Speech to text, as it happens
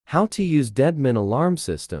How to use Deadman alarm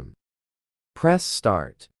system. Press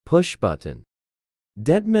Start. Push button.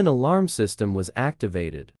 Deadman alarm system was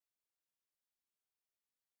activated.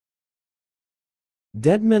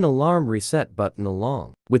 Deadman alarm reset button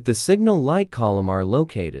along with the signal light column are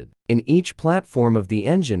located in each platform of the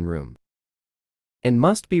engine room and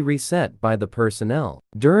must be reset by the personnel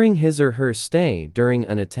during his or her stay during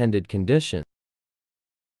unattended condition.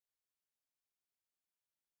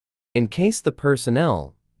 In case the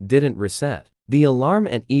personnel didn't reset the alarm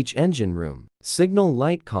at each engine room signal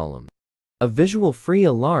light column, a visual free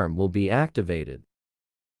alarm will be activated,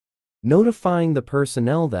 notifying the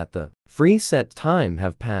personnel that the free set time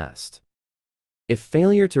have passed. If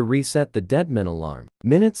failure to reset the Deadman alarm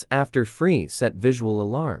minutes after free set visual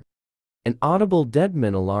alarm, an audible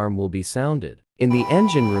Deadman alarm will be sounded in the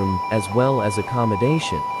engine room as well as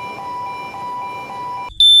accommodation.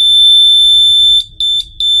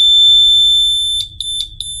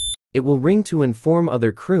 It will ring to inform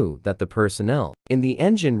other crew that the personnel in the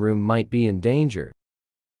engine room might be in danger.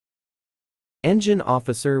 Engine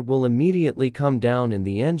officer will immediately come down in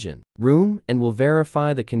the engine room and will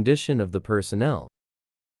verify the condition of the personnel.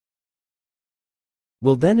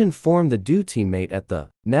 Will then inform the duty mate at the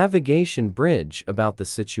navigation bridge about the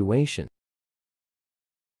situation.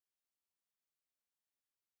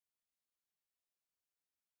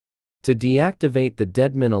 To deactivate the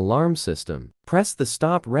Deadman alarm system, press the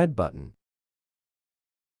Stop red button.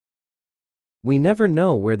 We never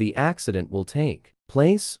know where the accident will take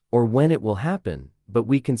place or when it will happen, but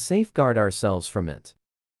we can safeguard ourselves from it.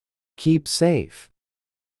 Keep safe.